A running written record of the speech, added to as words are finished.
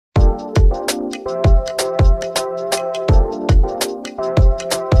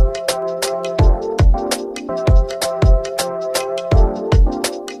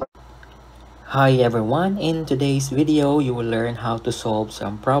Hi everyone, in today's video you will learn how to solve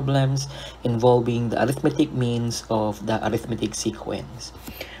some problems involving the arithmetic means of the arithmetic sequence.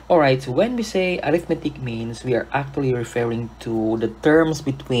 Alright, so when we say arithmetic means, we are actually referring to the terms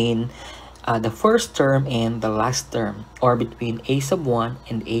between the first term and the last term, or between a sub 1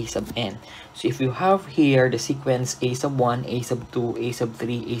 and a sub n. So if you have here the sequence a sub 1, a sub 2, a sub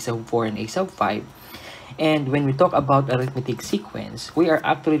 3, a sub 4, and a sub 5, and when we talk about arithmetic sequence, we are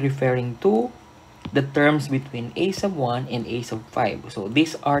actually referring to the terms between a sub 1 and a sub 5. So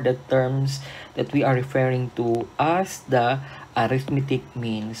these are the terms that we are referring to as the arithmetic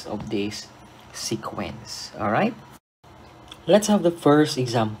means of this sequence. Alright? Let's have the first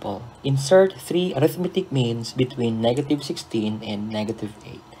example. Insert 3 arithmetic means between negative 16 and negative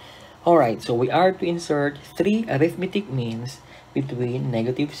 8. Alright, so we are to insert 3 arithmetic means between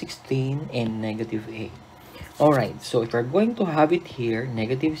negative 16 and negative 8. Alright, so if we're going to have it here,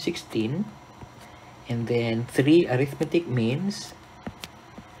 negative 16, and then 3 arithmetic means,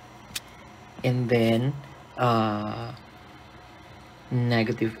 and then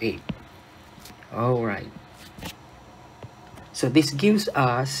negative 8. Alright. So this gives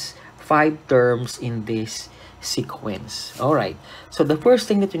us 5 terms in this sequence. Alright. So the first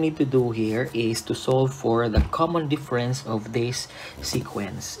thing that you need to do here is to solve for the common difference of this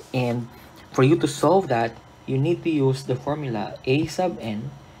sequence. And for you to solve that, you need to use the formula a sub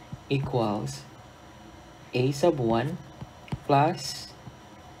n equals a sub 1 plus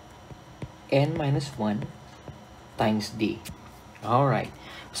n minus 1 times d. Alright,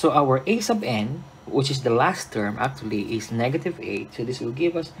 so our a sub n, which is the last term, actually is negative 8. So this will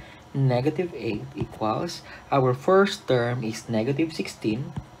give us negative 8 equals, our first term is negative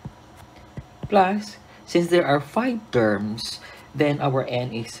 16 plus, since there are 5 terms, then our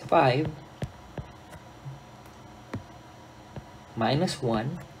n is 5 minus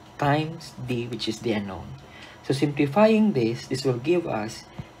 1 times d, which is the unknown. So simplifying this will give us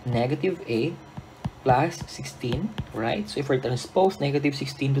negative 8 plus 16, right? So if we transpose negative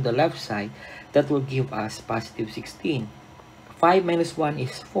 16 to the left side, that will give us positive 16. 5 minus 1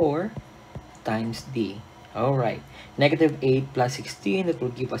 is 4 times d. Alright, negative 8 plus 16, that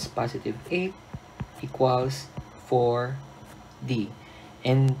will give us positive 8 equals 4d.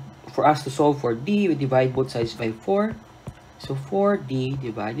 And for us to solve for d, we divide both sides by 4. So 4d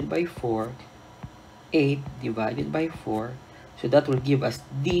divided by 4, 8 divided by 4. So that will give us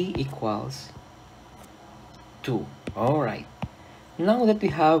d equals 2. Alright. Now that we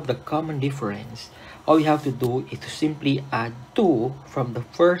have the common difference, all we have to do is to simply add 2 from the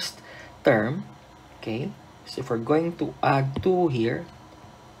first term. Okay. So if we're going to add 2 here,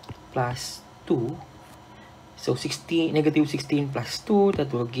 plus 2. So negative 16 plus 2,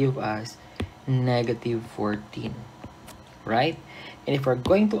 that will give us negative 14. Right? And if we're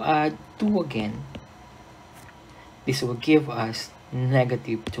going to add 2 again, this will give us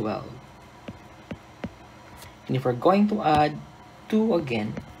negative 12. And if we're going to add 2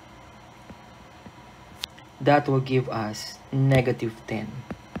 again, that will give us negative 10.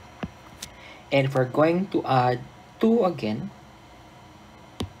 And if we're going to add 2 again,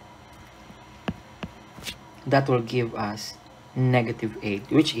 that will give us negative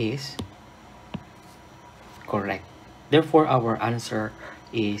 8, which is correct. Therefore, our answer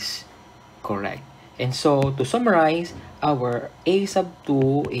is correct. And so, to summarize, our a sub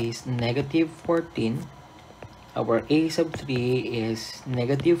 2 is negative 14, our a sub 3 is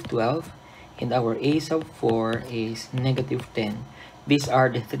negative 12, and our a sub 4 is negative 10. These are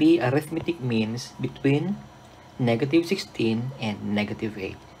the 3 arithmetic means between negative 16 and negative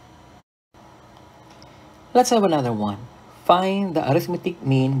 8. Let's have another one. Find the arithmetic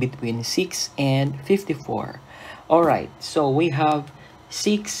mean between 6 and 54. Alright, so we have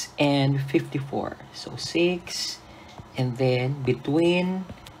 6 and 54. So 6 and then between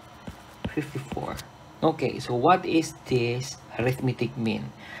 54. Okay, so what is this arithmetic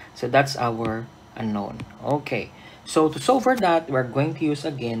mean? So that's our unknown. Okay, so to solve for that, we're going to use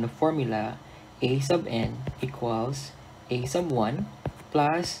again the formula a sub n equals a sub 1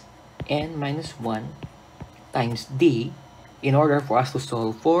 plus n minus 1 times d in order for us to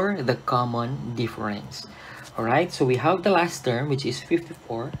solve for the common difference. Alright, so we have the last term, which is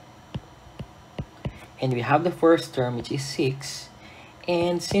 54, and we have the first term, which is 6,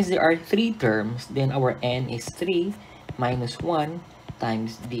 and since there are 3 terms, then our n is 3 minus 1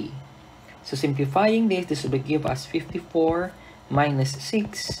 times d. So simplifying this will give us 54 minus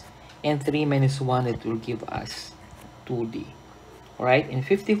 6, and 3 minus 1, it will give us 2d. right? And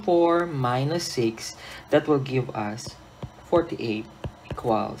 54 minus 6, that will give us 48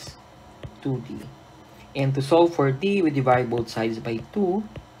 equals 2D. And to solve for D, we divide both sides by 2.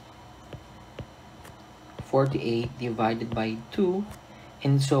 48 divided by 2.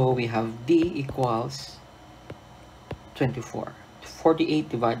 And so we have D equals 24. 48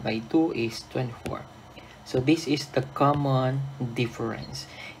 divided by 2 is 24. So this is the common difference.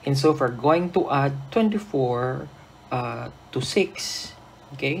 And so if we're going to add 24 to 6,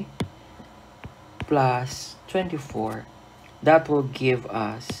 okay, plus 24, that will give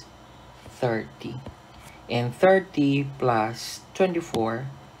us 30. And 30 plus 24,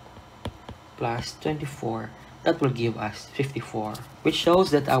 that will give us 54, which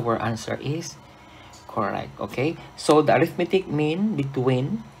shows that our answer is correct. Okay, so the arithmetic mean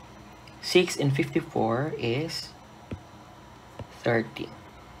between 6 and 54 is 30.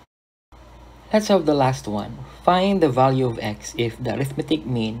 Let's have the last one. Find the value of x if the arithmetic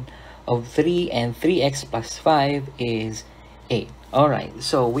mean of 3 and 3x plus 5 is 8. Alright,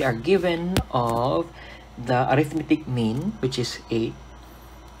 so we are given of the arithmetic mean, which is 8,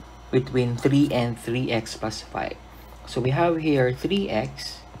 between 3 and 3x plus 5. So we have here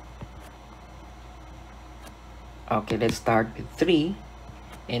 3x. Okay, let's start with 3.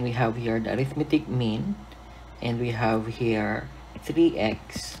 And we have here the arithmetic mean. And we have here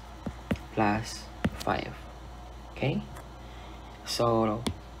 3x plus 5. Okay? So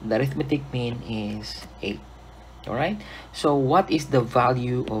the arithmetic mean is 8. Alright? So what is the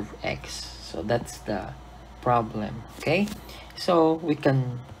value of x? So that's the problem. Okay? So we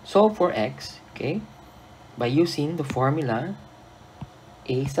can solve for x, okay, by using the formula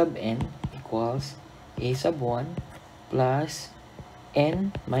a sub n equals a sub 1 plus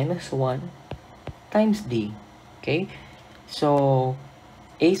n minus 1 times d. Okay, so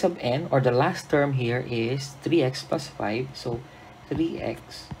a sub n, or the last term here, is 3x plus 5. So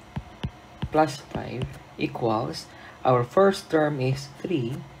 3x plus 5 equals, our first term is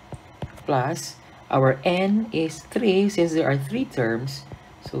 3 plus our n is 3, since there are 3 terms.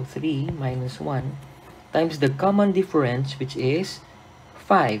 So 3 minus 1 times the common difference, which is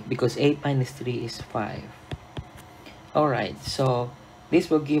 5, because 8 minus 3 is 5. Alright, so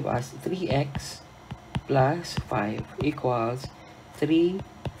this will give us 3x plus 5 equals 3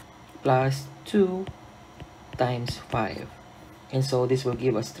 plus 2 times 5. And so this will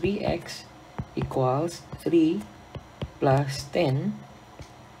give us 3x equals 3 plus 10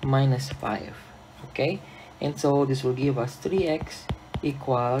 minus 5. Okay, and so this will give us 3x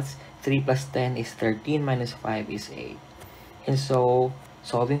equals 3 plus 10 is 13 minus 5 is 8. And so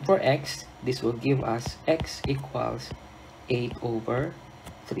solving for x, this will give us x equals 8 over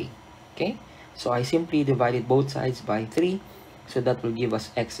 3. Okay, so I simply divided both sides by 3, so that will give us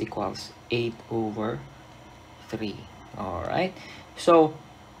x equals 8 over 3. All right, so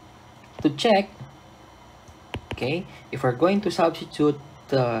to check, okay, if we're going to substitute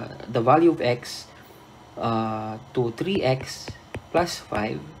the value of x to 3x plus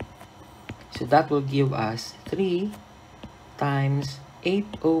 5, so that will give us 3 times 8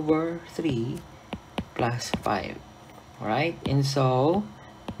 over 3 plus 5. All right, and so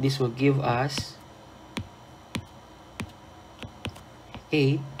this will give us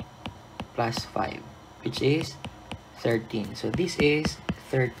 8 plus 5, which is 13. So this is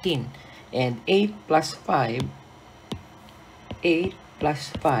 13, and 8 plus 5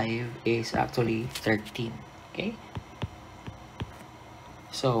 is actually 13. Okay,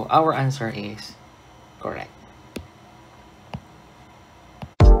 so our answer is correct.